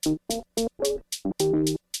Hello,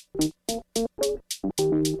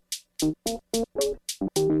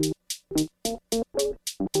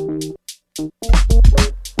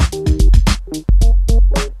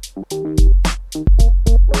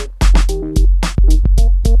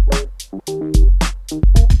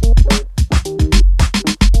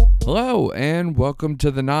 and welcome to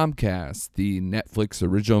the Nomcast, the Netflix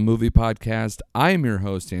original movie podcast. I am your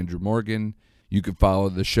host, Andrew Morgan. You can follow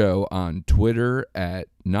the show on Twitter at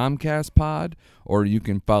NomcastPod, or you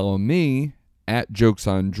can follow me at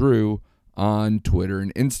JokesOnDrew on Twitter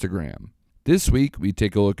and Instagram. This week, we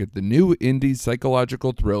take a look at the new indie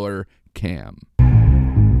psychological thriller, Cam.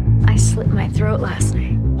 I slit my throat last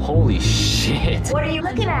night. Holy shit. What are you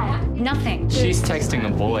looking at? Nothing. She's texting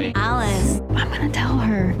a boy. Alice. I'm gonna tell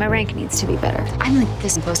her. My rank needs to be better. I'm like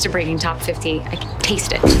this close to breaking top 50. I can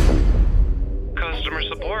taste it. Customer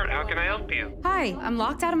support, how can I help you? Hi, I'm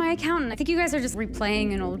locked out of my account, and I think you guys are just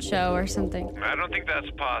replaying an old show or something. I don't think that's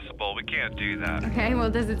possible. We can't do that. Okay, well,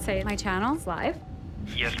 does it say my channel's live?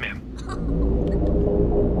 Yes, ma'am.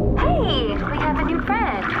 Hey, we have a new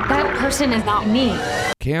friend. That person is not me.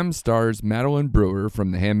 Cam stars Madeline Brewer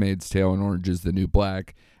from The Handmaid's Tale and Orange is the New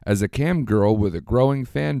Black as a cam girl with a growing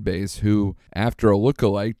fan base who, after a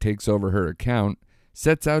lookalike takes over her account,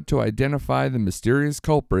 sets out to identify the mysterious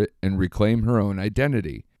culprit and reclaim her own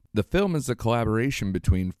identity. The film is a collaboration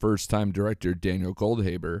between first-time director Daniel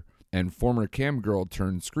Goldhaber and former cam girl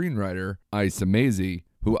turned screenwriter Isa Maisie,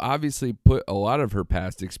 who obviously put a lot of her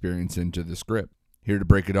past experience into the script. Here to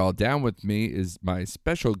break it all down with me is my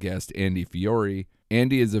special guest, Andy Fiori.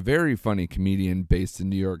 Andy is a very funny comedian based in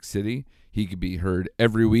New York City. He can be heard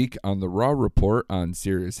every week on The Raw Report on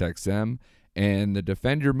SiriusXM and the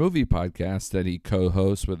Defend Your Movie podcast that he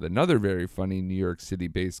co-hosts with another very funny New York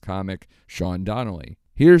City-based comic, Sean Donnelly.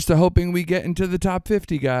 Here's to hoping we get into the top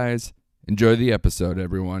 50, guys. Enjoy the episode,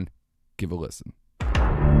 everyone. Give a listen.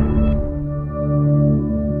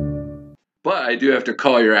 But I do have to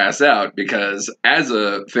call your ass out because as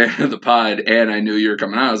a fan of the pod and I knew you were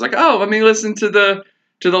coming on, I was like, oh, let me listen to the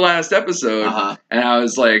last episode. And I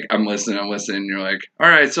was like, I'm listening. And you're like, all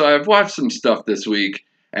right, so I've watched some stuff this week.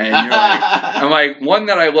 And you're like, I'm like, one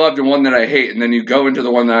that I loved and one that I hate. And then you go into the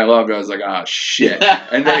one that I loved. I was like, oh, shit.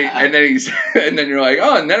 And then you're like,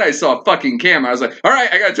 oh, and then I saw fucking Cam. I was like, all right,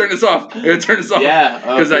 I got to turn this off. Yeah.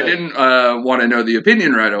 Because I didn't want to know the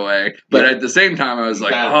opinion right away. But at the same time, I was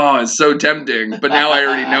like, oh, it's so tempting. But now I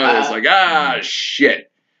already know this. Like,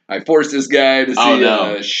 shit. I forced this guy to see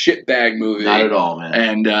a shitbag movie. Not at all, man.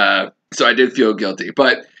 And so I did feel guilty.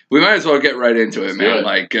 But we might as well get right into it, man.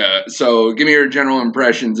 Like, so give me your general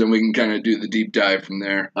impressions, and we can kind of do the deep dive from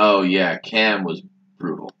there. Oh yeah, Cam was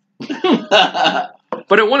brutal.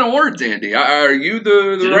 But it won awards, Andy. Are you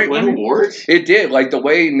the right one? Did it win awards? It did. Like the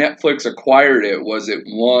way Netflix acquired it was it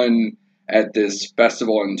won at this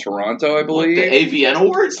festival in Toronto, I believe. The AVN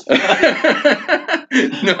Awards? No,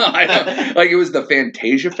 I don't. Like it was the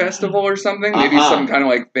Fantasia Festival or something. Maybe some kind of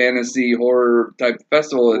like fantasy horror type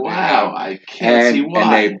festival. Wow, I can't see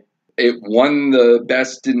why. And it won the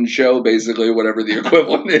best in show, basically, whatever the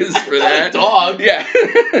equivalent is for that. Dog. Yeah.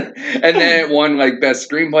 And then it won like best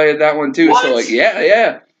screenplay at that one too. What? So like,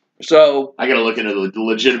 yeah. So I gotta look into the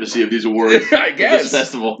legitimacy of these awards. I guess. This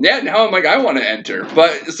festival. Yeah, now I'm like, I want to enter.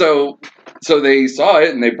 But so they saw it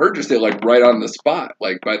and they purchased it like right on the spot,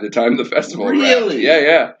 like by the time the festival Really? wrapped.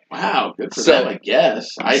 Yeah. Wow, good for them, I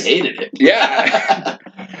guess. I hated it. Yeah.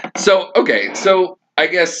 So I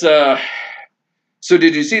guess so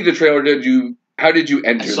did you see the trailer? How did you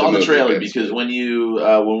enter? I saw the trailer because when we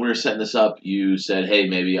were setting this up, you said, "Hey,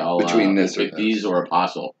 maybe I'll pick these or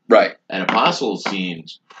Apostle." Right. And Apostle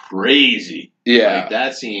seems crazy. Yeah. Like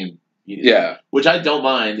that seemed. Yeah. Which I don't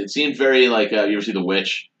mind. It seemed very like you ever see The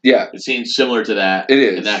Witch? Yeah. It seems similar to that. It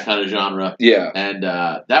is in that kind of genre. Yeah. And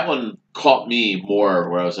that one caught me more,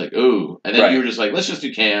 where I was like, "Ooh!" And then you were just like, "Let's just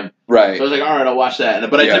do Cam." Right. So I was like, "All right, I'll watch that."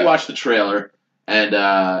 But I did watch the trailer, and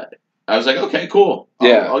I was like, "Okay, cool.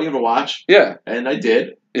 I'll give it a watch." Yeah. And I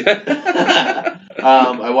did.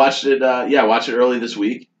 I watched it. Watched it early this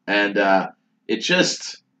week, and it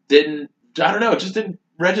just didn't. I don't know. It just didn't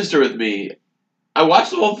register with me. I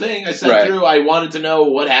watched the whole thing. I sat through. I wanted to know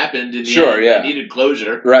what happened in the end. Yeah. I needed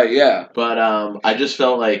closure. Right. Yeah. But I just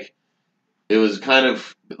felt like it was kind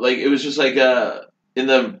of like it was just like in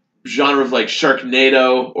the genre of like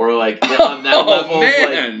Sharknado or like on that level.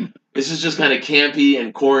 Man. Like, this is just kind of campy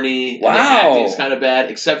and corny. Wow. And the acting is kind of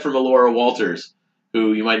bad, except for Melora Walters,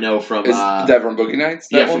 who you might know from. Is that from Boogie Nights?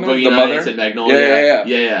 From Boogie Nights and Magnolia.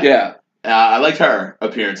 Yeah. I liked her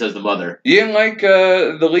appearance as the mother. You didn't like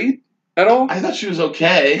the lead? at all? I thought she was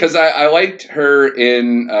okay. Because I liked her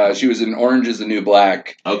in, she was in Orange is the New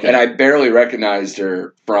Black. Okay. And I barely recognized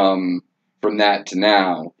her from that to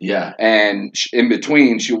now. Yeah. And in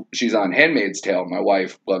between, she's on Handmaid's Tale. My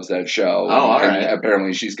wife loves that show. Oh, all right. And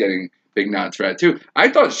apparently she's getting big nods for that too. I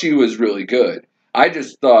thought she was really good. I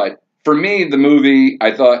just thought, for me, the movie,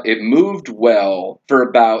 I thought it moved well for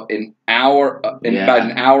about an hour, about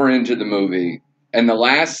an hour into the movie. And the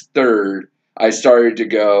last third, I started to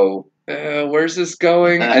go, where's this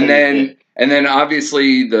going? And then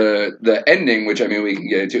obviously the ending, which I mean we can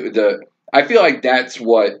get into, I feel like that's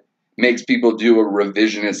what makes people do a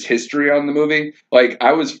revisionist history on the movie. Like,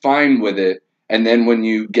 I was fine with it, and then when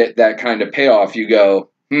you get that kind of payoff, you go,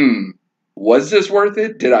 was this worth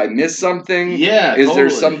it? Did I miss something? Yeah, Is there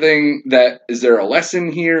something is there a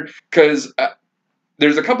lesson here? Because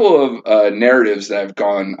there's a couple of narratives that have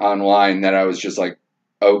gone online that I was just like,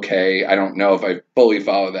 okay, I don't know if I fully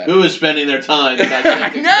follow that. Who is spending their time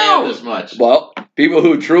this much? Well, people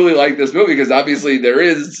who truly like this movie, because obviously there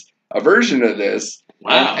is a version of this.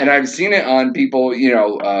 Wow. And I've seen it on people,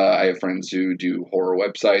 I have friends who do horror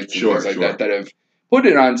websites and things like that have put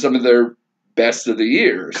it on some of their best of the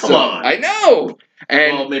year. Come on. I know.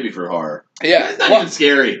 And, well, maybe for horror. Yeah. It's not even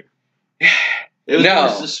scary. It was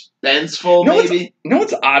more suspenseful, maybe. You know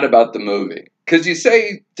what's odd about the movie? Because you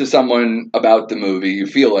say to someone about the movie, you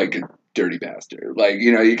feel like a dirty bastard. Like,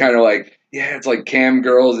 you kind of like, yeah, it's like cam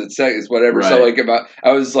girls, it's whatever. Right. So, like,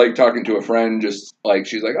 I was, like, talking to a friend, just, like,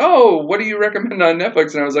 she's like, oh, what do you recommend on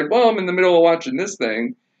Netflix? And I was like, well, I'm in the middle of watching this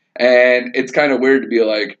thing. And it's kind of weird to be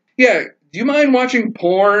like, yeah, do you mind watching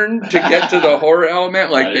porn to get to the horror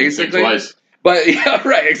element? Like, basically. Twice. But, yeah,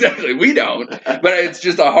 right, exactly. We don't. But it's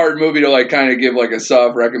just a hard movie to, like, kind of give, like, a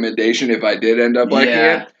soft recommendation if I did end up liking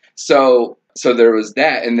it. So there was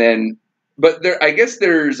that. And then, but I guess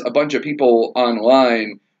there's a bunch of people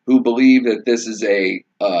online who believe that this is a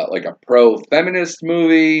pro-feminist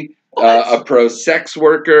movie, a pro-sex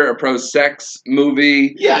worker, a pro-sex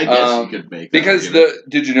movie. Yeah, I guess you could make that because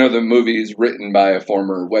did you know the movie is written by a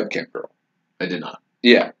former webcam girl? I did not.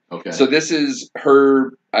 Yeah. Okay. So this is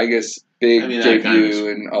her, I guess, big debut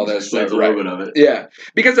and all that stuff. A little bit of it. Yeah,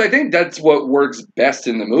 because I think that's what works best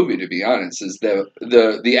in the movie. To be honest, is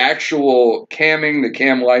the actual camming, the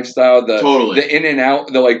cam lifestyle, the in and out,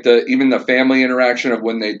 even the family interaction of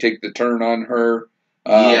when they take the turn on her.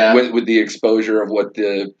 With the exposure of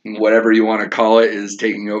whatever you want to call it is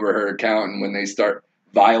taking over her account, and when they start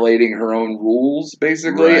violating her own rules,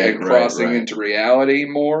 basically, and crossing into reality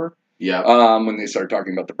more. Yeah. When they start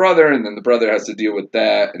talking about the brother, and then the brother has to deal with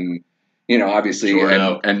that, and obviously,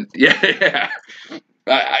 and yeah.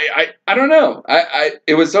 I don't know.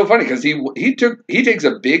 It was so funny because he takes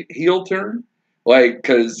a big heel turn, like,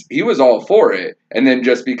 because he was all for it, and then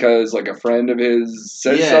just because like a friend of his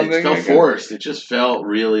said something, it felt forced. It just felt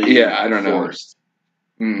really I don't forced.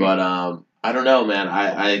 Know. But I don't know, man.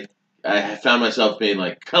 I found myself being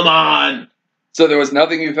like, come on. So there was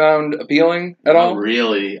nothing you found appealing at all?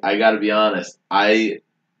 Really, I got to be honest. I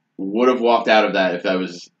would have walked out of that if I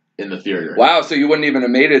was in the theater. Wow, so you wouldn't even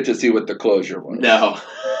have made it to see what the closure was? No.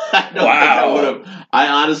 I don't think I would have. I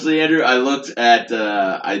honestly, Andrew, I looked at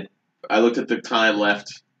I looked at the time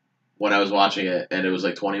left when I was watching it, and it was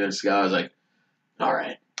like 20 minutes ago. I was like, all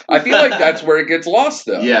right. I feel like that's where it gets lost,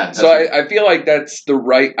 though. Yeah. So I feel like that's the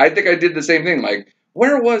right... I think I did the same thing. Like,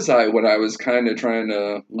 where was I when I was kind of trying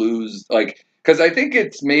to lose... Like, because I think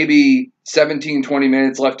it's maybe 17, 20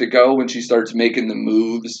 minutes left to go when she starts making the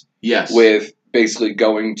moves. Yes. With basically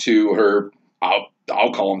going to her...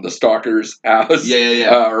 I'll call him the stalker's house.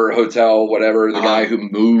 Yeah. Or hotel, whatever. The guy who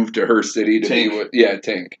moved to her city to be with... Yeah,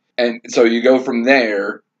 Tink. And so you go from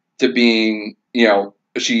there to being,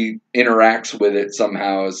 she interacts with it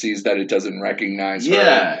somehow, sees that it doesn't recognize her.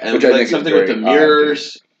 Yeah, and which like I think something is with the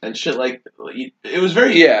mirrors and shit like... It was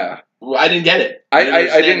very... Yeah. I didn't get it.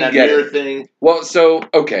 I didn't that get mirror it. Thing. Well, so,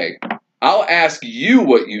 okay. I'll ask you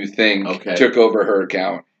what you think took over her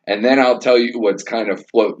account, and then I'll tell you what's kind of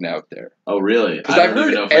floating out there. Oh, really? Because I've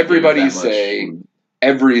heard everybody say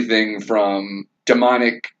everything from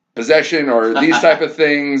demonic possession or these type of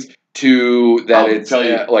things to that it's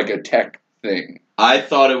like a tech thing. I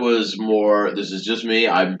thought it was more, this is just me,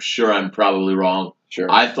 I'm sure I'm probably wrong.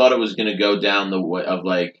 Sure. I thought it was going to go down the way of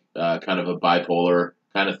like kind of a bipolar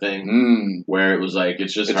kind of thing, where it was like,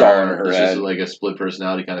 it's just all in her it's head. just like a split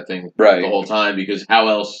personality kind of thing the whole time, because how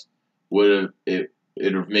else would it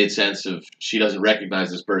have made sense if she doesn't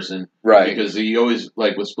recognize this person, because you always,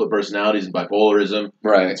 like with split personalities and bipolarism,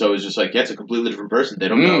 so it's just like, it's a completely different person. They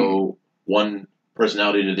don't know one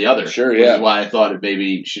personality to the other, which is why I thought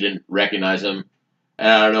maybe she didn't recognize him. And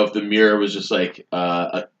I don't know if the mirror was just like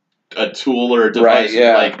a a tool or a device,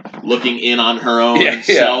 like looking in on her own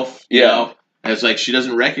self. You know, and it's like she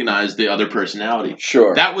doesn't recognize the other personality.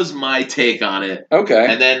 Sure, that was my take on it. Okay,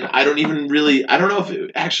 and then I don't know if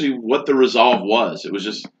it actually what the resolve was. It was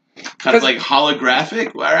just kind of like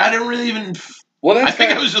holographic. Where I didn't really even. Well, I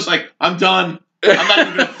think I was just like, I'm done. I'm not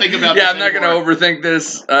even going to think about this I'm not going to overthink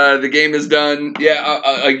this. The game is done.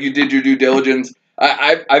 Like you did your due diligence.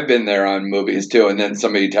 I've been there on movies too, and then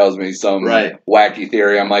somebody tells me some wacky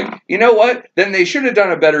theory. I'm like, you know what? Then they should have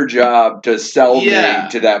done a better job to sell me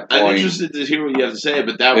to that point. I'm interested to hear what you have to say,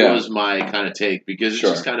 but that was my kind of take because it's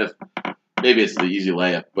just kind of, maybe it's the easy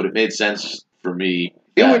layup, but it made sense for me.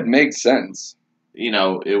 It would make sense. You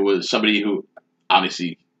know, it was somebody who,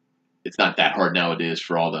 obviously, it's not that hard nowadays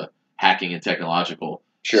for all the hacking and technological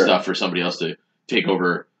stuff for somebody else to take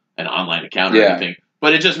over an online account or anything.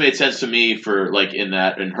 But it just made sense to me for, like, in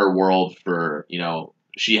her world for, you know,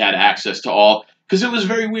 she had access to all, because it was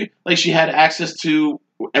very weird. Like, she had access to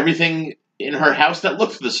everything in her house that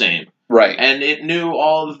looked the same. Right. And it knew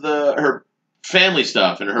all of her family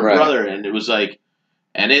stuff and her brother, and it was like,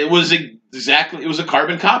 and it was it was a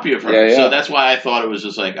carbon copy of her. Yeah, yeah. So that's why I thought it was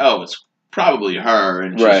just like, oh, it's probably her,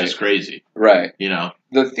 and she's just crazy. Right. You know?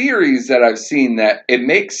 The theories that I've seen that it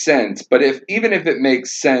makes sense, but even if it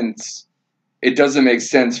makes sense, it doesn't make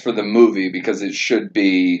sense for the movie because it should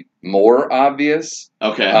be more obvious.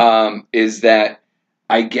 Okay. Is that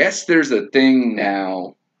I guess there's a thing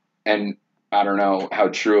now, and I don't know how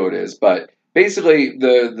true it is, but basically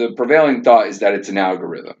the prevailing thought is that it's an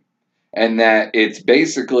algorithm. And that it's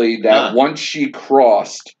basically that once she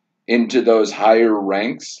crossed into those higher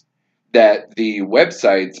ranks, that the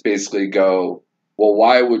websites basically go, well,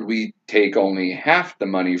 why would we take only half the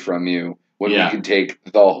money from you when we can take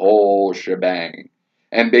the whole shebang?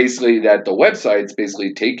 And basically that the websites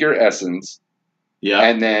basically take your essence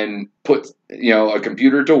and then put, a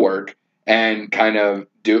computer to work and kind of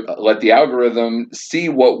let the algorithm see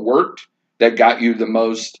what worked that got you the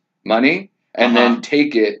most money. And then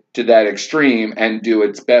take it to that extreme and do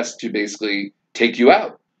its best to basically take you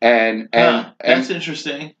out. And that's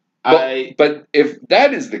interesting. But if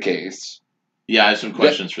that is the case, I have some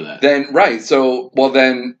questions for that. Then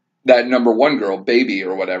then that number one girl, Baby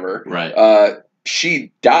or whatever,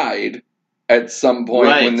 she died at some point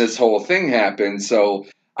when this whole thing happened. So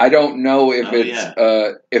I don't know if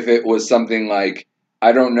if it was something like,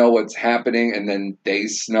 I don't know what's happening, and then they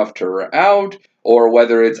snuffed her out, or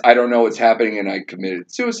whether it's, I don't know what's happening and I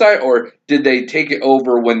committed suicide, or did they take it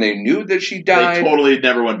over when they knew that she died? They totally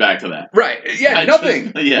never went back to that. Right. Yeah,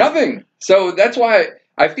 nothing. So that's why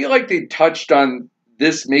I feel like they touched on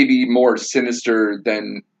this maybe more sinister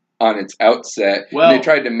than on its outset. Well, and they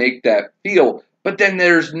tried to make that feel, but then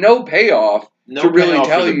there's no payoff to really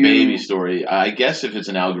tell you. Baby story. I guess if it's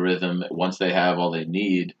an algorithm, once they have all they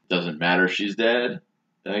need, doesn't matter if she's dead.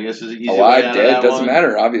 I guess is an easy way out dead of that doesn't one.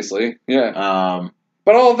 matter, obviously. Yeah.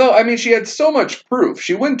 But although, I mean, she had so much proof.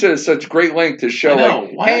 She went to such great length to show,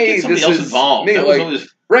 hey, this is involved. me.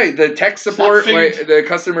 Right, the tech support, the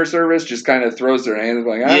customer service just kind of throws their hands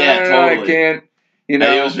like, I can't.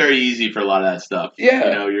 It was very easy for a lot of that stuff.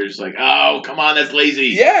 Yeah. You're just like, oh, come on, that's lazy.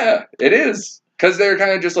 Yeah, it is. Because they're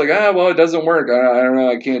kind of just like, it doesn't work. I don't know,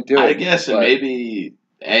 I can't do it. I guess, and maybe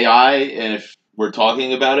AI, and if we're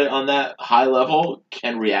talking about it on that high level,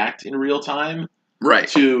 can react in real time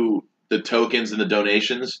to the tokens and the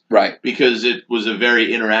donations. Right. Because it was a very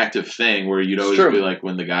interactive thing where you'd always be like,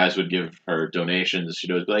 when the guys would give her donations, she'd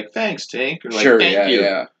always be like, thanks, Tink. Or like, thank you.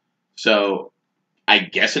 Yeah. So I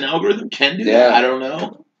guess an algorithm can do that. I don't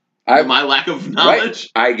know. My lack of knowledge.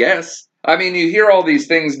 Right, I guess. I mean, you hear all these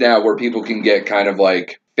things now where people can get kind of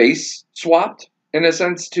like face swapped in a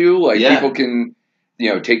sense too. Like people can,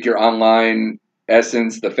 take your online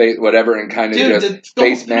essence, the face, whatever, and kind of just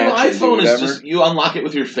face match. The iPhone is just, you unlock it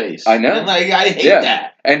with your face. I know. And I hate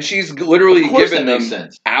that. And she's literally given them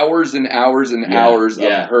hours and hours and hours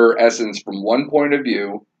of her essence from one point of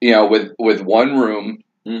view, with one room.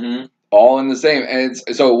 Mm-hmm. All in the same, and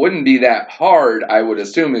so it wouldn't be that hard, I would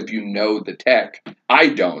assume, if you know the tech. I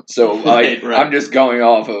don't, so I'm just going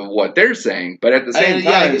off of what they're saying. But at the same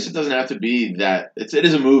time, I guess it doesn't have to be that. It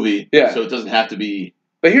is a movie, so it doesn't have to be.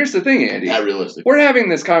 But here's the thing, Andy. That realistic. We're having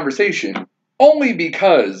this conversation only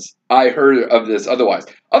because I heard of this.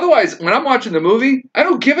 Otherwise, when I'm watching the movie, I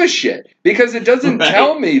don't give a shit because it doesn't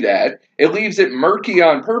tell me that. It leaves it murky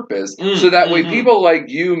on purpose, so that way people like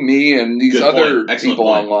you, me, and these other people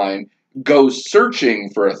online go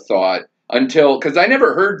searching for a thought because I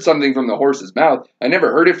never heard something from the horse's mouth. I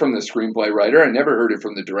never heard it from the screenplay writer. I never heard it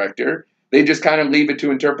from the director. They just kind of leave it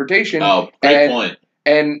to interpretation. Oh, great point.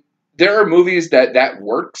 And there are movies that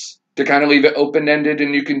works to kind of leave it open-ended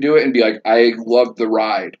and you can do it and be like, I love the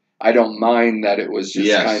ride. I don't mind that it was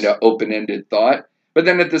just kind of open-ended thought. But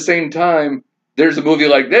then at the same time, there's a movie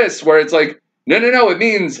like this where it's like, no, it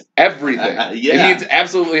means everything. It means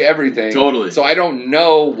absolutely everything. Totally. So I don't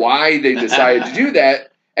know why they decided to do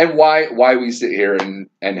that and why we sit here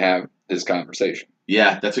and have this conversation.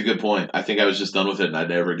 Yeah, that's a good point. I think I was just done with it and I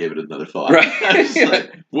never gave it another thought. Right.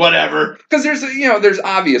 Like, whatever. Because there's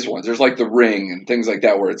obvious ones. There's like The Ring and things like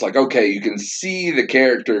that where it's like, okay, you can see the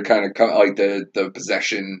character kind of come, like the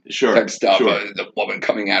possession type stuff, the woman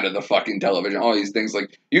coming out of the fucking television, all these things.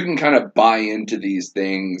 Like, you can kind of buy into these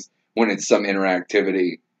things when it's some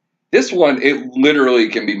interactivity. This one, it literally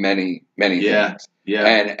can be many things. Yeah.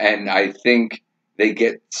 And I think they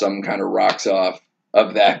get some kind of rocks off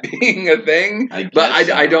of that being a thing, I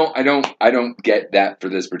don't get that for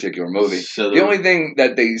this particular movie. So the only thing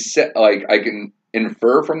that they said, like I can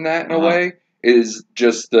infer from that in a way, is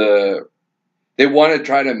just they want to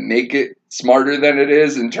try to make it smarter than it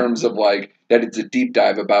is in terms of like that it's a deep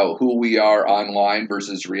dive about who we are online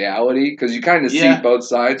versus reality, because you kind of see both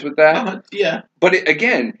sides with that. But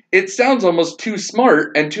it sounds almost too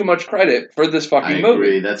smart and too much credit for this fucking movie. I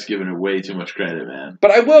agree. That's giving it way too much credit, man.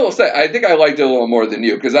 But I will say, I think I liked it a little more than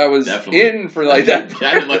you, because I was in for like that.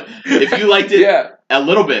 If you liked it a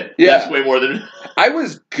little bit, that's way more than... I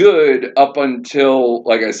was good up until,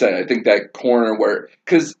 like I said, I think that corner where...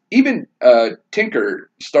 Because even Tinker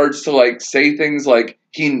starts to like say things like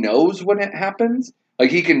he knows when it happens.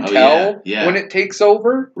 Like he can tell when it takes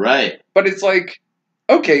over. Right. But it's like...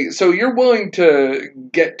 Okay, so you're willing to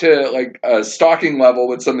get to like a stalking level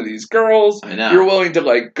with some of these girls. I know. You're willing to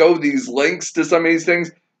like go these lengths to some of these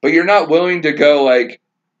things, but you're not willing to go like,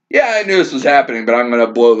 yeah, I knew this was happening, but I'm going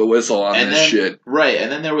to blow the whistle on this shit. Right,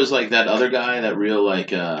 and then there was like that other guy, that real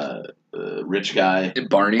like rich guy.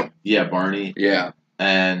 Barney? Yeah, Barney. Yeah.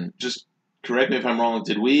 And just correct me if I'm wrong,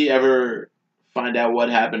 did we ever find out what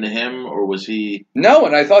happened to him, or was he... No,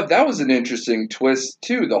 and I thought that was an interesting twist,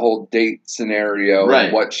 too, the whole date scenario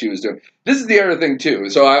and what she was doing. This is the other thing, too.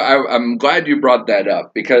 So I'm glad you brought that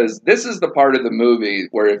up, because this is the part of the movie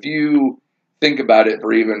where if you think about it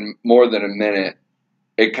for even more than a minute,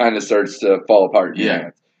 it kind of starts to fall apart.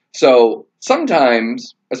 Yeah. So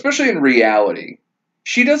sometimes, especially in reality,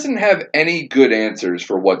 she doesn't have any good answers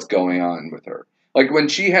for what's going on with her. Like when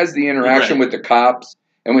she has the interaction with the cops,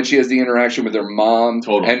 and when she has the interaction with her mom,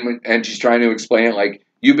 and she's trying to explain it, like,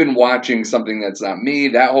 you've been watching something that's not me,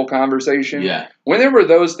 that whole conversation. Yeah. When there were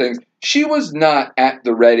those things, she was not at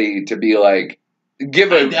the ready to be like,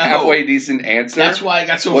 give a halfway decent answer. That's why I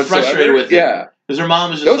got so frustrated with it. Yeah. Because her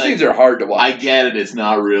mom is just those scenes are hard to watch. I get it. It's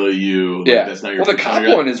not really you. Yeah. Like, that's not your the cop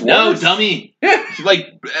one is worse. No, dummy. Yeah. She's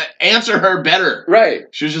like, answer her better. Right.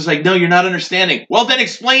 She was just like, no, you're not understanding. Well, then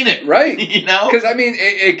explain it. Right. You know? Because, I mean,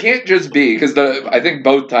 it can't just be, because I think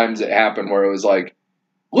both times it happened where it was like,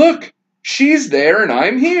 look, she's there and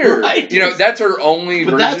I'm here. Right. You know, that's her only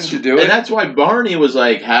version to do it. And that's why Barney was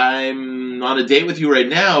like, I'm on a date with you right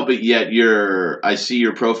now, but yet I see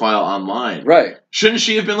your profile online. Right. Shouldn't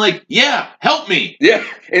she have been like, yeah, help me? Yeah.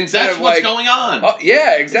 Instead that's of what's like, going on. Oh,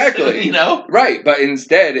 yeah, exactly. You know? Right. But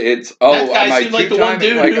instead it's, that guy seemed like the one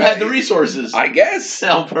dude who had the resources. I guess. To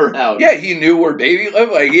help her out. Yeah, he knew where baby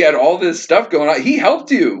lived. Like, he had all this stuff going on. He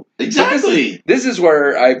helped you. Exactly. So this is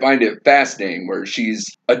where I find it fascinating, where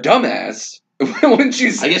she's a dumbass when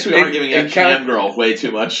she's... I guess we are giving a cam girl way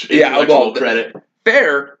too much intellectual credit.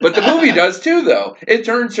 Fair, but the movie does too, though. It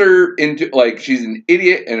turns her into, like, she's an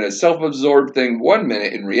idiot and a self-absorbed thing 1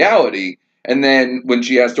 minute in reality, and then when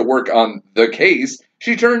she has to work on the case,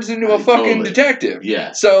 she turns into a fucking detective.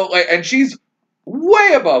 Yeah. So, like, and she's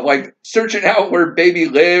way above, like, searching out where baby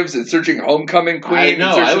lives and searching Homecoming Queen. I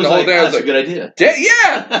know, and I was the whole like, thing. that's a good idea.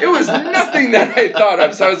 Yeah, it was nothing that I thought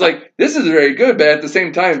of. So I was like, this is very good, but at the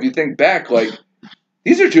same time, if you think back, like,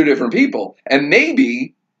 these are two different people. And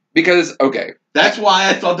maybe, because, okay... That's why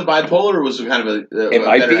I thought the bipolar was kind of it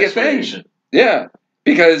might be a thing. Yeah,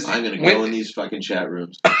 because I'm going to go in these fucking chat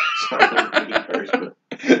rooms. Sorry,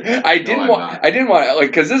 I didn't want, like,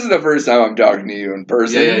 because this is the first time I'm talking to you in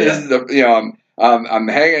person. Yeah. This is the, I'm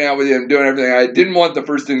hanging out with you. I'm doing everything. I didn't want the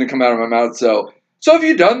first thing to come out of my mouth. So have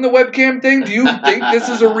you done the webcam thing? Do you think this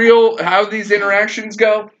is a real how these interactions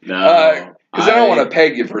go? No, because I don't want to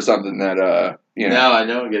peg you for something that you know. No, I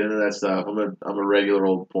don't get into that stuff. I'm a regular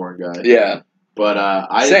old porn guy. Yeah. But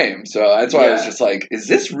same. So that's why I was just like, is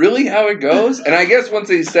this really how it goes? And I guess once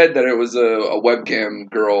they said that it was a webcam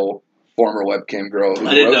girl, former webcam girl who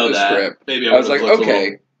wrote the script, maybe I was like,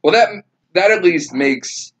 okay, well that at least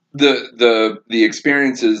makes the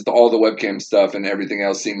experiences, all the webcam stuff and everything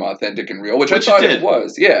else seem authentic and real, which I thought it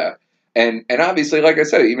was. Yeah. And obviously, like I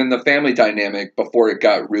said, even the family dynamic before it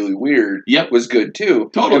got really weird was good too.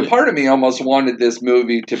 Totally. And part of me almost wanted this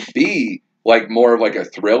movie to be like more of like a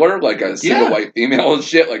thriller, like a single white female and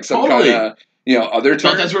shit, like some kind of, other I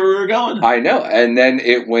thought that's where we were going. I know. And then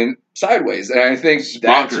it went sideways. And I think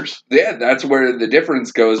that's where the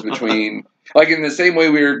difference goes between, like in the same way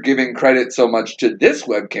we were giving credit so much to this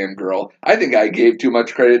webcam girl, I think I gave too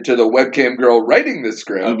much credit to the webcam girl writing the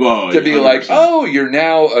script to be 100%. Like, oh, you're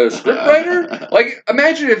now a script writer? Like,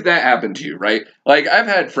 imagine if that happened to you, right? Like, I've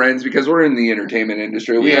had friends, because we're in the entertainment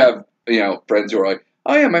industry, we have, friends who are like,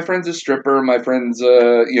 oh yeah, my friend's a stripper, my friend's,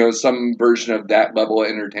 some version of that level of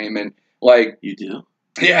entertainment. Like, you do?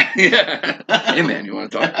 Yeah. Hey man, you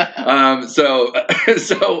want to talk?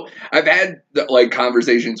 So I've had like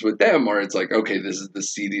conversations with them where it's like, okay, this is the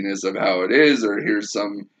seediness of how it is, or here's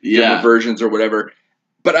some different versions or whatever.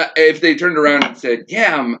 But if they turned around and said,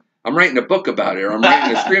 yeah, I'm writing a book about it, or I'm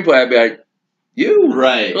writing a screenplay, I'd be like, you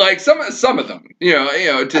right? Like some of them, to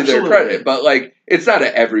Absolutely. Their credit, but like it's not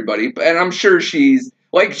at everybody. And I'm sure she's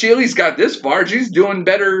like, she at least got this far. She's doing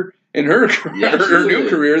better in her new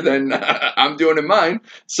career than I'm doing in mine.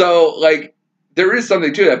 So, like, there is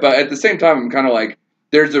something to that. But at the same time, I'm kind of like,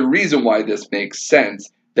 there's a reason why this makes sense,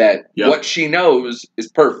 that what she knows is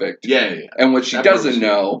perfect. Yeah. And what she doesn't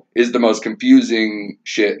know is the most confusing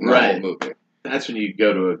shit in the whole movie. That's when you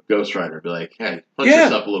go to a ghostwriter and be like, hey, punch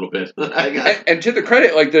this up a little bit. and to the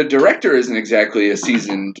credit, like, the director isn't exactly a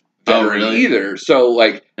seasoned veteran either. So,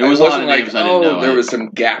 like, it wasn't like, there was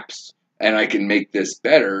some gaps and I can make this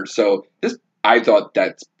better. So I thought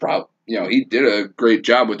that's he did a great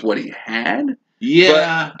job with what he had.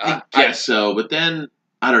 Yeah, but, I guess so. But then,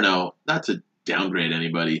 I don't know, not to downgrade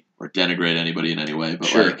anybody or denigrate anybody in any way,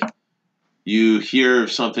 but like, you hear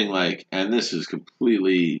something like, and this is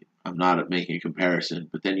completely, I'm not making a comparison,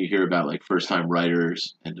 but then you hear about like first time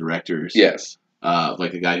writers and directors. Yes.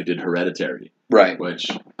 Like the guy who did Hereditary. Right. Which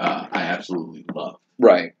I absolutely love.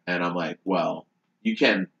 Right. And I'm like, well, you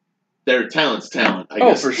can. Their talent's talent, I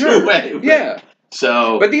guess. For sure. Way, yeah.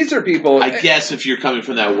 So, but these are people. I guess if you're coming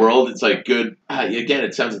from that world, it's like good. Again,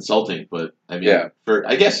 it sounds insulting, but I mean,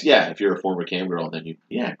 if you're a former cam girl, then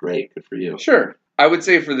great, good for you. Sure. I would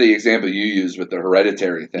say for the example you used with the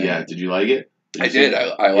Hereditary thing. Yeah. Did you like it? I did.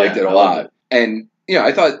 I liked it a lot, and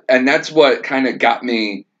I thought, and that's what kind of got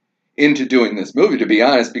me into doing this movie, to be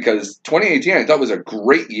honest, because 2018 I thought was a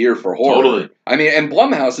great year for horror. Totally. I mean, and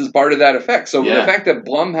Blumhouse is part of that effect. So the fact that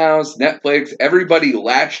Blumhouse, Netflix, everybody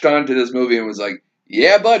latched onto this movie and was like,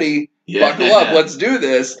 yeah, buddy, buckle up, let's do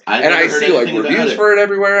this. I see like reviews for it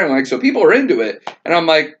everywhere, and like, so people are into it. And I'm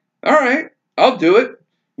like, all right, I'll do it.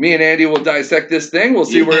 Me and Andy will dissect this thing. We'll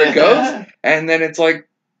see where it goes. And then it's like,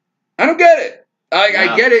 I don't get it.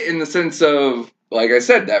 I get it in the sense of, like I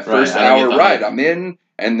said, that first hour ride, I'm in.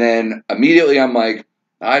 And then immediately I'm like,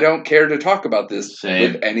 I don't care to talk about this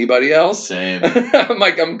with anybody else. Same. I'm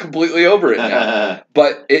like, I'm completely over it now.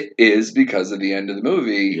 But it is because of the end of the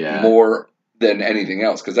movie more than anything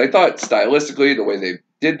else. Because I thought stylistically, the way they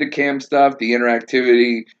did the cam stuff, the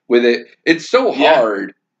interactivity with it, it's so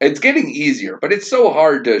hard. It's getting easier, but it's so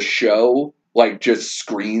hard to show like just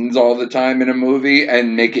screens all the time in a movie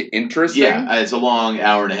and make it interesting. Yeah, it's a long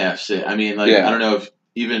hour and a half sit. I mean, like, I don't know if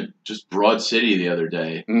even just Broad City the other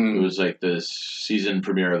day, it was like the season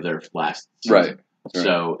premiere of their last season. Right.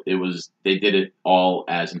 So they did it all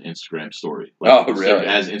as an Instagram story. Like, really?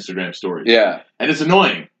 As Instagram stories. Yeah. And it's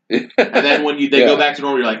annoying. And then when they go back to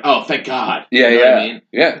normal, you're like, oh, thank God. Yeah, you know what I mean?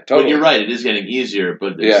 Yeah, totally. But you're right, it is getting easier,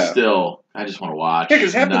 but it's still, I just want to watch. Yeah,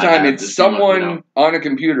 because half the time it's someone on a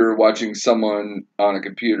computer watching someone on a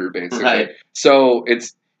computer, basically. Right. So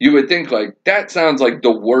you would think, like, that sounds like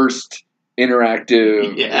the worst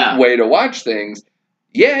interactive way to watch things.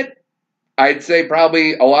 Yet, I'd say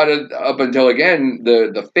probably a lot of, up until, again,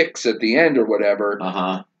 the fix at the end or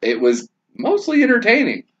whatever, it was mostly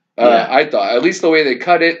entertaining. I thought, at least the way they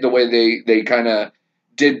cut it, the way they kind of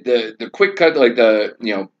did the quick cut, like the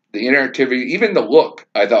interactivity, even the look,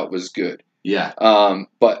 I thought was good. Yeah.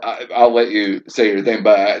 But I'll let you say your thing.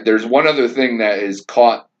 But there's one other thing that is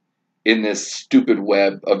caught in this stupid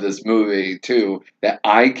web of this movie too that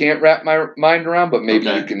I can't wrap my mind around, but maybe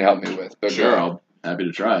you can help me with. But sure, I'm happy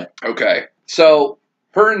to try. Okay. So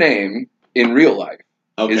her name in real life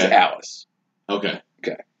is Alice. Okay.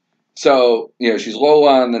 So, she's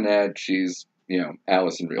Lola on the net. She's,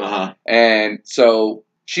 Alice in real life. And so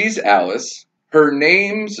she's Alice. Her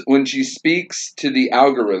names, when she speaks to the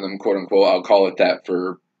algorithm, quote unquote, I'll call it that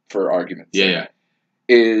for argument's sake,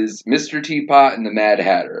 is Mr. Teapot and the Mad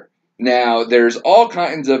Hatter. Now, there's all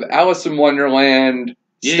kinds of Alice in Wonderland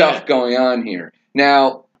stuff going on here.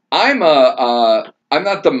 Now, I'm a I'm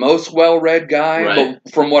not the most well-read guy, Right.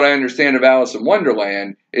 but from what I understand of Alice in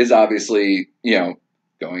Wonderland is obviously,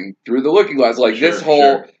 going through the looking glass. Like this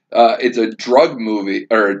whole, it's a drug movie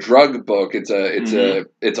or a drug book. It's a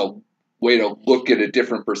way to look at a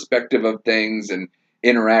different perspective of things and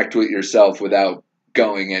interact with yourself without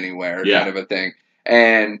going anywhere, kind of a thing.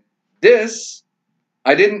 And this,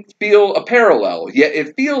 I didn't feel a parallel, yet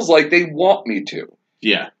it feels like they want me to.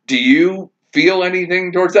 Yeah. Do you feel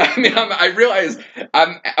anything towards that? I mean, I realize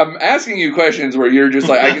I'm asking you questions where you're just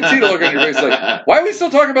like, I can see the look on your face, like, why are we still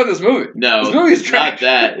talking about this movie? No, this movie's it's not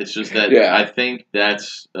that. It's just that I think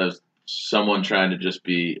that's someone trying to just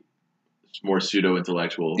be more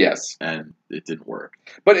pseudo-intellectual. Yes. And it didn't work.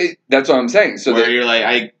 But that's what I'm saying. So where you're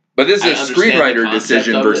like, but this is a screenwriter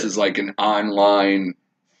decision versus like an online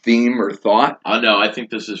theme or thought. No, I think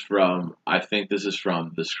this is from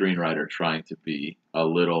the screenwriter trying to be a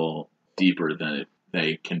little deeper than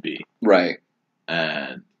they can be. Right.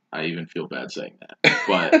 And I even feel bad saying that,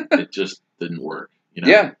 but it just didn't work.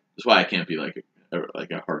 Yeah. That's why I can't be like a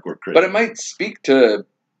hardcore critic. But it might speak to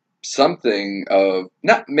something of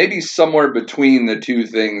not maybe somewhere between the two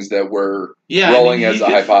things that we're rolling as a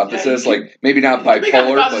hypothesis. Like maybe not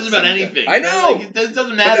bipolar, but about anything. I know. Like, it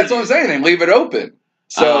doesn't matter. But that's what I'm saying. They leave it open.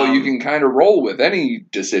 So you can kind of roll with any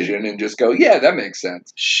decision and just go, yeah, that makes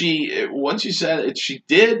sense. Once you said it, she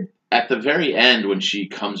did at the very end when she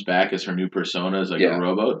comes back as her new persona as like a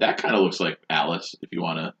robo. That kind of looks like Alice, if you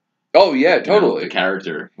want to. Oh yeah, totally. The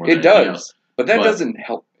character. It does, but that doesn't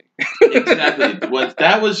help me. Exactly.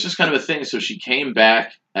 That was just kind of a thing. So she came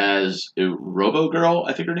back as a Robo Girl,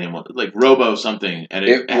 I think her name was, like Robo something, and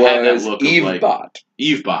it had that look Eve of like Bot.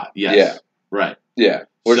 Eve Bot. Yes. Yeah. Right. Yeah.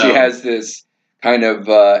 Where she has this kind of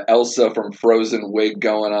Elsa from Frozen wig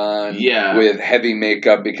going on, with heavy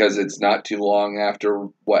makeup because it's not too long after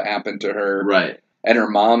what happened to her, right? And her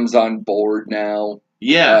mom's on board now.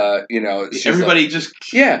 Yeah, everybody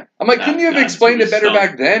I'm like, couldn't you have explained it better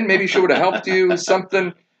back then? Maybe she would have helped you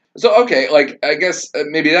something. So okay, like I guess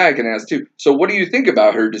maybe that I can ask too. So what do you think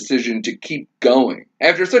about her decision to keep going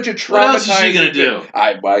after such a traumatizing? What else is she gonna do?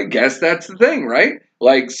 I guess that's the thing, right?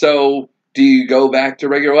 Like so. Do you go back to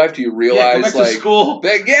regular life? Do you realize, go back to school?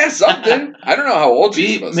 Something. I don't know how old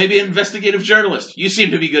she's supposed to be. Maybe an investigative journalist. You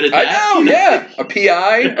seem to be good at that. I know, yeah. A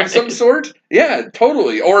PI of some sort? Yeah,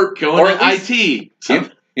 totally. Or going to IT.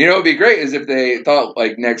 It'd be great is if they thought,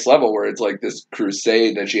 like, next level where it's like this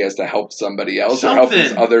crusade that she has to help somebody else or help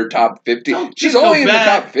this other top 50. She's only in the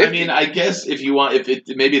top 50. I mean, I guess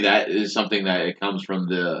maybe that is something that it comes from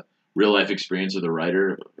the real-life experience of the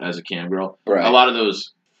writer as a cam girl. Right. A lot of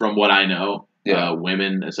those... From what I know,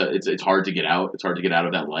 women, it's hard to get out. It's hard to get out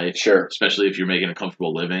of that life. Sure. Especially if you're making a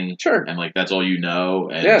comfortable living. Sure. And, like, that's all you know.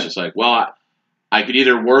 And it's just like, well, I could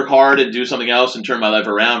either work hard and do something else and turn my life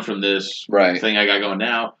around from this thing I got going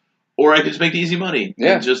now, or I could just make the easy money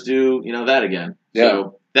and just do, that again. Yeah.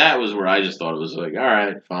 So that was where I just thought it was like, all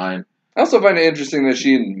right, fine. I also find it interesting that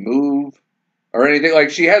she didn't move or anything. Like,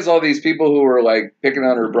 she has all these people who were, like, picking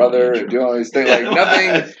on her brother and doing all these things.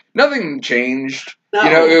 Like, nothing changed.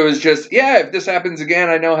 No. It was just, if this happens again,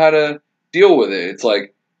 I know how to deal with it. It's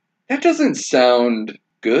like, that doesn't sound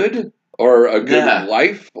good or a good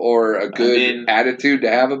life or a good attitude to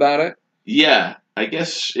have about it. Yeah, I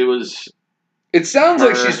guess it was... It sounds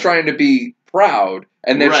like she's trying to be proud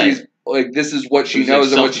and that she's, like, this is what she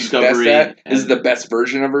knows and what she's best at is the best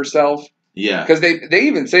version of herself. Yeah. Because they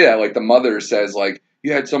even say that, like, the mother says, like,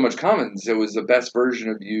 you had so much confidence. It was the best version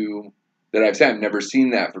of you that I've seen. I've never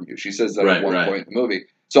seen that from you. She says that at one point in the movie.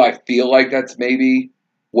 So I feel like that's maybe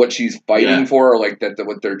what she's fighting for, or like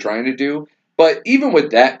what they're trying to do. But even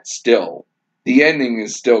with that, still, the ending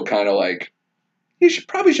is still kind of like, you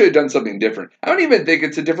probably should have done something different. I don't even think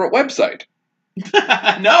it's a different website.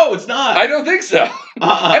 No, it's not. I don't think so.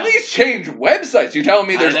 At least change websites. You're telling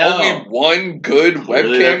me there's only one good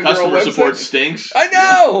webcam girl customer website? Support stinks. I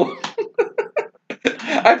know!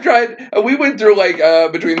 I've tried, we went through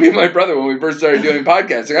between me and my brother when we first started doing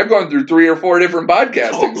podcasting, I've gone through 3 or 4 different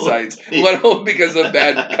podcasting sites, let alone because of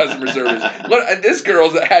bad customer service. This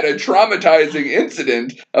girl's had a traumatizing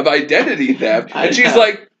incident of identity theft, and she's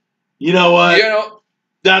like, you know what? I don't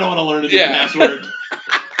want to learn a new password.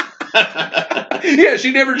 Yeah,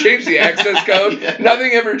 she never changed the access code.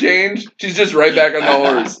 Nothing ever changed. She's just right back on the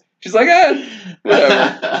horse. She's like,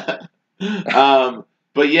 whatever.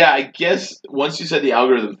 But yeah, I guess once you said the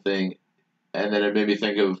algorithm thing, and then it made me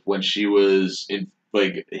think of when she was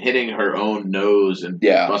hitting her own nose and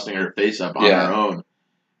busting her face up on her own.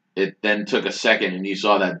 It then took a second, and you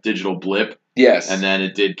saw that digital blip. Yes, and then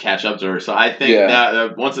it did catch up to her. So I think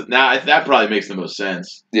that probably makes the most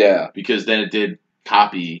sense. Yeah, because then it did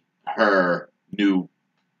copy her new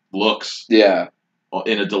looks. Yeah.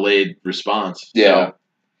 In a delayed response. Yeah. So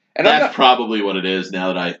And that's probably what it is now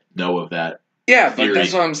that I know of that. Yeah, theory. but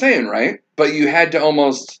that's what I'm saying, right? But you had to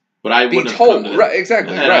almost but I be wouldn't told. have come to Right,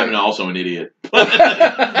 exactly. And right. I'm also an idiot.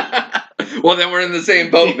 Well, then we're in the same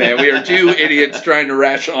boat, man. We are two idiots trying to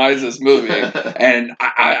rationalize this movie. And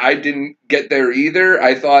I didn't get there either.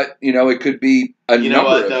 I thought, it could be a you number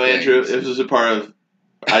know what, of though, things. Andrew? It was a part of...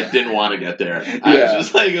 I didn't want to get there. Yeah. I was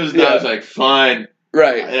just like, I was like, fine.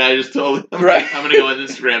 Right. And I just told him, I'm going to go on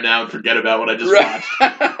Instagram now and forget about what I just watched.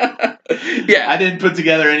 Yeah. I didn't put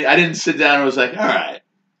together I didn't sit down and was like, all right,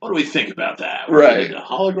 what do we think about that? Was it a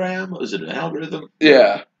hologram? Was it an algorithm?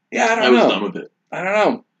 Yeah. Yeah, I don't know. I was done with it. I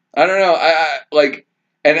don't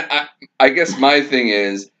know. I guess my thing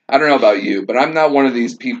is, I don't know about you, but I'm not one of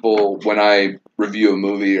these people when I review a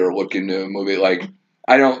movie or look into a movie, like,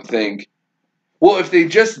 I don't think, well, if they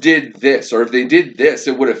just did this, or if they did this,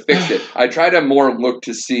 it would have fixed it. I try to more look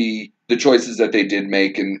to see the choices that they did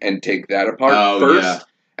make and take that apart first. Yeah.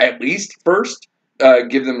 At least first.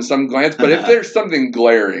 Give them some glance. But if there's something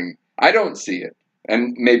glaring, I don't see it.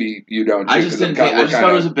 And maybe you don't too. I just thought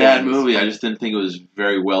it was a bad movie. I just didn't think it was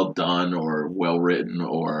very well done or well written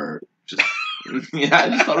or just... I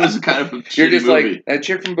just thought it was kind of a shitty You're just movie. like, that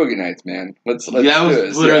chick from Boogie Nights, man. Let's that was do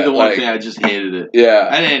this. literally the one thing I just hated it. Yeah.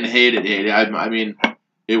 I didn't hate it. I mean,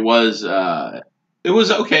 it was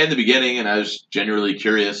okay in the beginning, and I was genuinely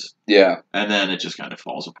curious. Yeah. And then it just kind of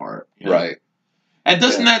falls apart. Right. And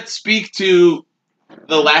doesn't that speak to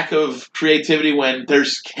the lack of creativity when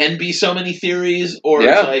can be so many theories? Or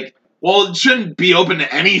it's like, well, it shouldn't be open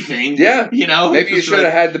to anything. Yeah. Maybe you should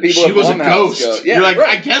have had the people she was a ghost. Yeah, you're like,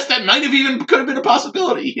 I guess that might have even could have been a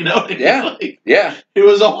possibility. Yeah. Yeah. It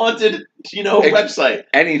was a haunted, website.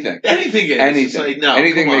 Anything. Anything. It's like, no,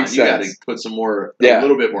 anything come on, makes you sense. got to put some more, a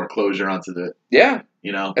little bit more closure onto the. Yeah.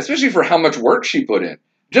 Especially for how much work she put in.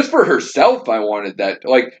 Just for herself, I wanted that.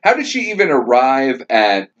 Like, how did she even arrive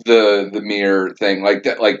at the mirror thing? Like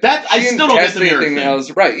that. I still don't get the mirror thing. Else.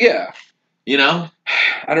 Right? Yeah.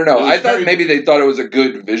 I don't know. I thought maybe they thought it was a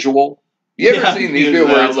good visual. You ever seen these people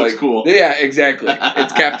where it's like, cool. Yeah, exactly.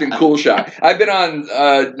 It's Captain Cool Shot. I've been on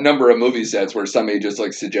a number of movie sets where somebody just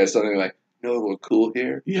like suggests something like, "No, it look cool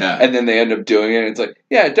here." Yeah. And then they end up doing it. And it's like,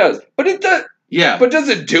 yeah, it does, but it does. Yeah. But does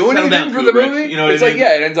it do anything for the movie? It's like,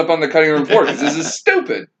 yeah, it ends up on the cutting room floor because this is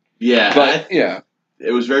stupid. Yeah. But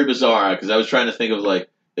it was very bizarre because I was trying to think of like,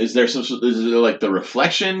 is there like the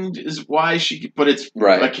reflection is why but it's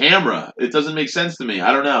a camera. It doesn't make sense to me.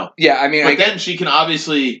 I don't know. Yeah, I mean, but then she can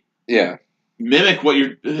obviously mimic what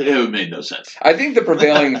it made no sense. I think the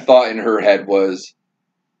prevailing thought in her head was,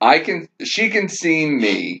 she can see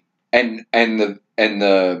me and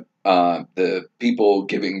the people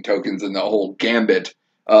giving tokens and the whole gambit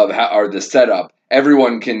of the setup.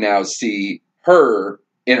 Everyone can now see her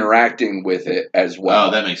interacting with it as well.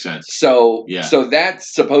 Oh, that makes sense. So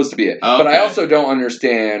that's supposed to be it. Okay. But I also don't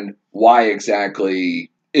understand why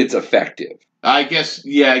exactly it's effective. I guess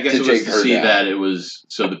it was to see down. that it was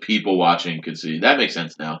so the people watching could see. That makes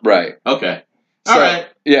sense now. Right. Okay. All right.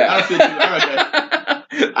 Yeah. I don't feel too, all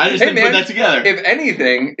right. I just didn't put that together. If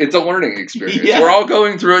anything, it's a learning experience. Yeah. We're all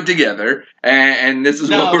going through it together, and this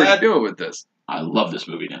is what we're doing with this. I love this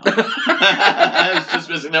movie now. I was just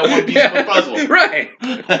missing that one piece of the puzzle. Right.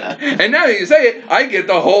 And now that you say it, I get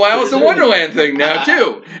the whole Alice in Wonderland thing now,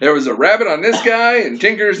 too. There was a rabbit on this guy, and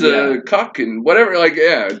Tinker's a cuck, and whatever. Like,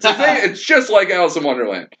 it's a thing. It's just like Alice in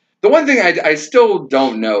Wonderland. The one thing I still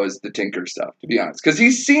don't know is the Tinker stuff, to be honest. Because he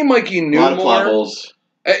seemed like he knew more. A lot of plot holes.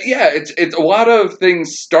 It's a lot of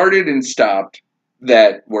things started and stopped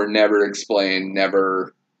that were never explained,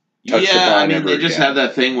 never touched upon. I mean, they just have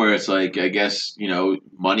that thing where it's like, I guess,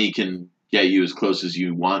 money can get you as close as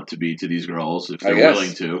you want to be to these girls if they're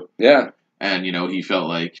willing to. Yeah. And, he felt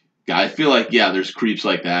like, I feel like, there's creeps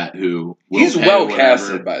like that who he's well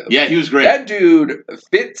casted, by the way. Yeah, he was great. That dude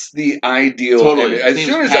fits the ideal. Totally. As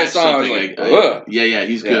soon as I saw him, I was like, ugh. Yeah,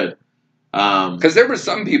 he's good. Because there were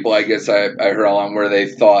some people, I guess I heard along where they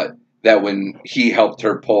thought that when he helped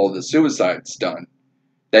her pull the suicide stunt,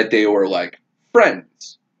 that they were like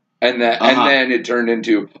friends. And then it turned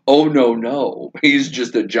into, oh no, he's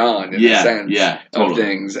just a John in a sense of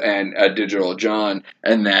things, and a digital John,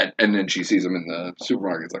 and then she sees him in the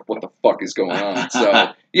supermarket. It's like, what the fuck is going on?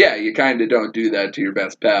 So you kind of don't do that to your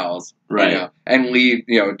best pals, right? And leave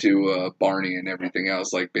to Barney and everything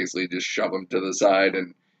else, like basically just shove him to the side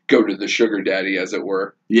and go to the sugar daddy, as it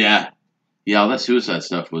were. Yeah, all that suicide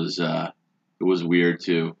stuff was it was weird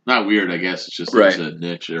too. Not weird, I guess. It's just it's a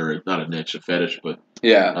niche, or not a niche, a fetish, but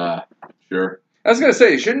sure. I was gonna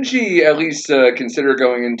say, shouldn't she at least consider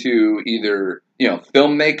going into either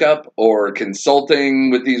film makeup or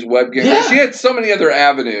consulting with these webcams. Yeah. She had so many other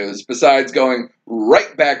avenues besides going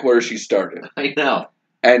right back where she started. I know.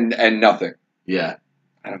 And nothing. Yeah.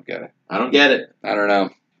 I don't get it. I don't get it. I don't know.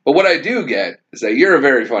 But what I do get is that you're a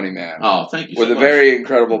very funny man. Oh, thank you with so a much. very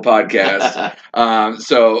incredible podcast.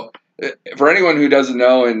 So for anyone who doesn't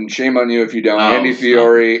know, and shame on you if you don't, Andy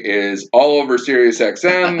Fiori is all over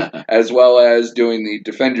SiriusXM, as well as doing the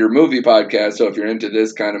Defend Your Movie podcast. So if you're into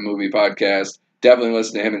this kind of movie podcast, definitely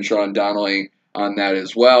listen to him and Sean Donnelly on that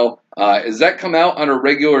as well. Does that come out on a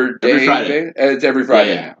regular day? Every Friday. It's every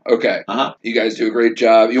Friday Yeah. now. Okay. Uh-huh. You guys do a great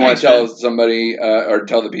job. You Thanks, want to tell man. somebody or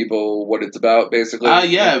tell the people what it's about, basically?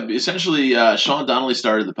 Yeah. Essentially, Sean Donnelly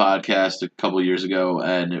started the podcast a couple of years ago,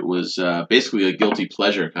 and it was basically a guilty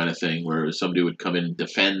pleasure kind of thing where somebody would come in and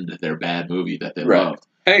defend their bad movie that they loved.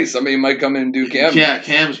 Hey, somebody might come in and do Cam. Yeah,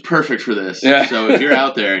 Cam's perfect for this. Yeah. So if you're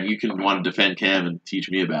out there and you can want to defend Cam and teach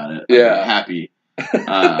me about it, Yeah. I'm happy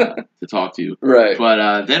to talk to you. Right.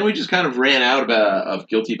 But then we just kind of ran out of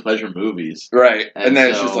guilty pleasure movies. Right. And then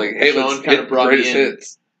it's so just like, hey, Sean let's kind hit of brought me greatest in.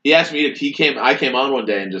 hits. He asked me I came on one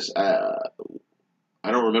day and just I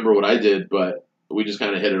don't remember what I did, but we just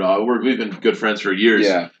kind of hit it off. We've been good friends for years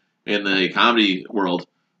in the comedy world.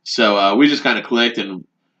 So we just kind of clicked, and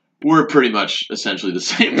we're pretty much essentially the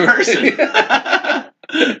same person.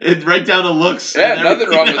 It's right down to looks. Yeah, nothing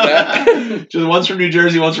wrong with that. Just one's from New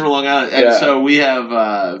Jersey, one's from Long Island. And so we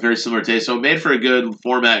have very similar tastes. So it made for a good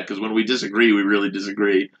format because when we disagree, we really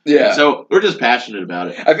disagree. Yeah. So we're just passionate about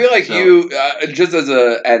it. I feel like you, just as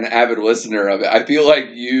an avid listener of it, I feel like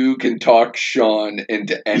you can talk Sean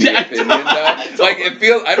into any opinion. Like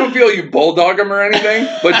I don't feel you bulldog him or anything,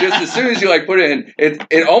 but just as soon as you put it in,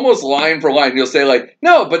 it almost line for line, you'll say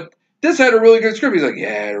no, but this had a really good script. He's like, yeah,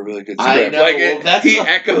 it had a really good script. I know. He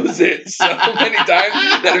echoes it so many times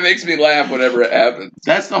that it makes me laugh whenever it happens.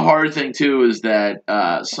 That's the hard thing, too, is that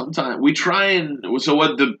sometimes we try and... So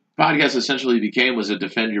what the podcast essentially became was a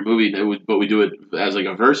Defend Your Movie, but we do it as a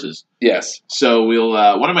versus. Yes. So we'll...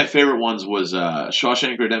 one of my favorite ones was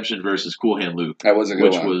Shawshank Redemption versus Cool Hand Luke. That was a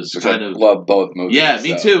good one. Which I love both movies. Yeah,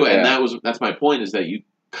 me too. And yeah. that's my point, is that you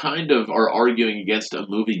kind of are arguing against a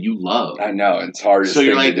movie you love. I know, it's hard. So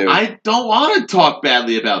you're like, I don't want to talk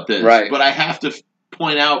badly about this, right? But I have to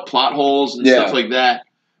point out plot holes and stuff like that,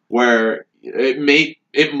 where it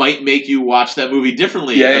might make you watch that movie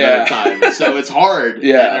differently another time. So it's hard.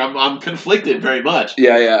 Yeah, and I'm conflicted very much.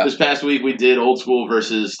 Yeah. This past week we did Old School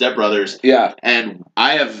versus Step Brothers. Yeah, and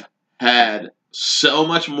I have had so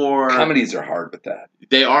much more. Comedies are hard with that.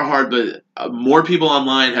 They are hard, but more people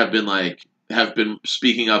online have been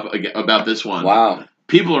speaking up about this one. Wow.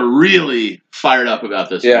 People are really fired up about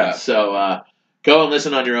this one. So go and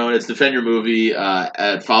listen on your own. It's Defend Your Movie.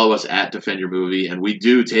 Follow us at Defend Your Movie. And we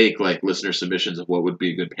do take listener submissions of what would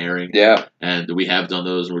be a good pairing. Yeah. And we have done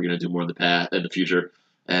those, and we're going to do more in the future.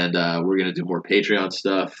 And we're going to do more Patreon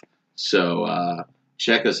stuff. So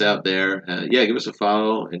check us out there. Give us a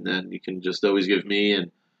follow. And then you can just always give me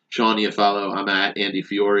and Shawnee a follow. I'm at Andy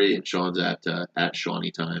Fiori, and Sean's at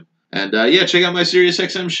Shawnee Time. And check out my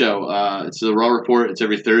SiriusXM show. It's the Raw Report. It's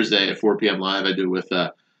every Thursday at 4 p.m. live. I do it with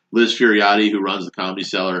Liz Furiotti, who runs the Comedy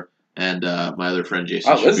Cellar, and my other friend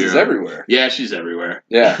Jason Shapiro. Liz is everywhere. Yeah, she's everywhere.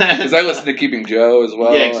 Yeah, because I listen to Keeping Joe as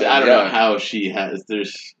well. Yeah, I don't know how she has.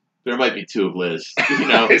 There might be two of Liz.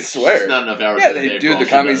 I swear. It's not enough hours. Yeah, they do the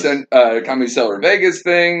Comedy Cellar Vegas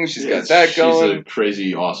thing. She's got that going. She's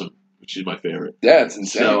crazy awesome. She's my favorite. Yeah, it's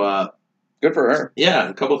insane. So, good for her. Yeah,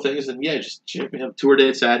 a couple things, and just check me out. Tour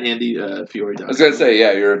dates at AndyFiori.com. I was gonna say,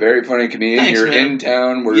 you're a very funny comedian. Thanks, you're man. in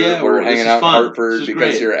town. We're hanging out in Hartford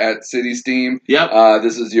because you're at City Steam. Yep.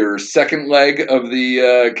 This is your second leg of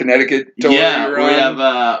the Connecticut tour. Yeah, you're we on. have.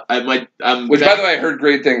 By the way, I heard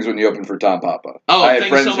great things when you opened for Tom Papa. Oh, I had thank you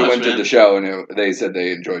friends so who much, went to the show and they said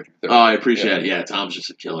they enjoyed you. Oh, I appreciate it. Yeah, Tom's just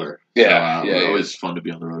a killer. Yeah, so, always fun to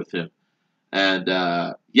be on the road with him.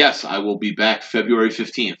 And yes, I will be back February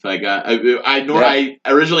 15th. I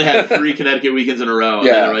originally had 3 Connecticut weekends in a row. And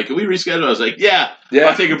they were like, can we reschedule? I was like,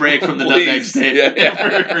 I'll take a break from the Nutmeg State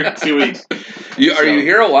for 2 weeks. Are you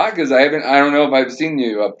here a lot? Because I don't know if I've seen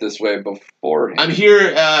you up this way before. I'm here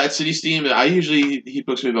at City Steam. He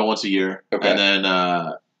books me about once a year. Okay. And then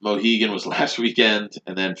Mohegan was last weekend,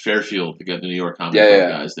 and then Fairfield, the New York Comedy Club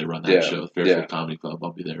guys, they run that show, Fairfield Comedy Club.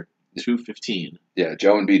 I'll be there 2:15. Yeah,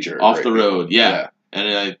 Joe and Beecher. Off the road, yeah.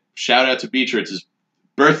 And shout out to Beecher. It's his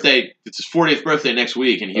birthday. It's his 40th birthday next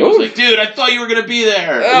week, and he was like, dude, I thought you were going to be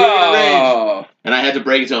there. Oh. And I had to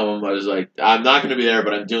break it to him. I was like, I'm not going to be there,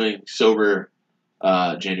 but I'm doing sober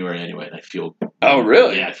January anyway, and I feel... Oh,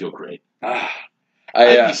 really? Yeah, I feel great.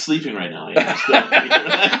 I'd be sleeping right now. Yeah,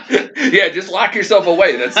 yeah, just lock yourself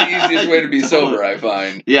away. That's the easiest way to be sober, I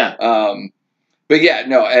find. Yeah. But yeah,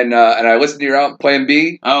 no, and I listened to your Plan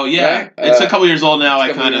B. Oh yeah, right? It's a couple years old now.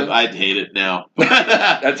 I hate it now.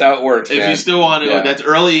 That's how it works. If man. you still want to, that's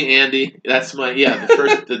early Andy. That's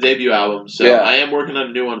the debut album. So I am working on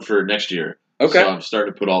a new one for next year. Okay. So I'm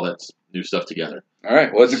starting to put all that new stuff together. All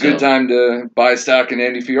right. Well, it's a good time to buy stock in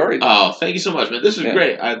Andy Fiori. Oh, thank you so much, man. This was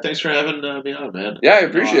great. Thanks for having me on, man. Yeah, I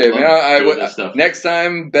appreciate it, man. Next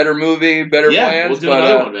time, better movie, better plans. We'll do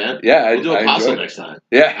another one, man. Yeah, we'll do Apostle next time.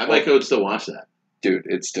 Yeah. I might go and still watch that. Dude,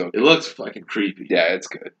 it's still good. It looks fucking creepy. Yeah, it's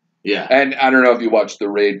good. Yeah. And I don't know if you watched the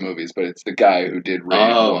Raid movies, but it's the guy who did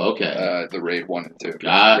Raid 1. Okay. The Raid 1 and 2.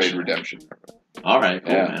 Gotcha. Raid Redemption. All right,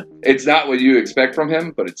 cool, man. It's not what you expect from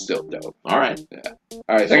him, but it's still dope. All right. Yeah.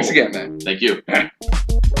 All right, thanks again, man. Thank you.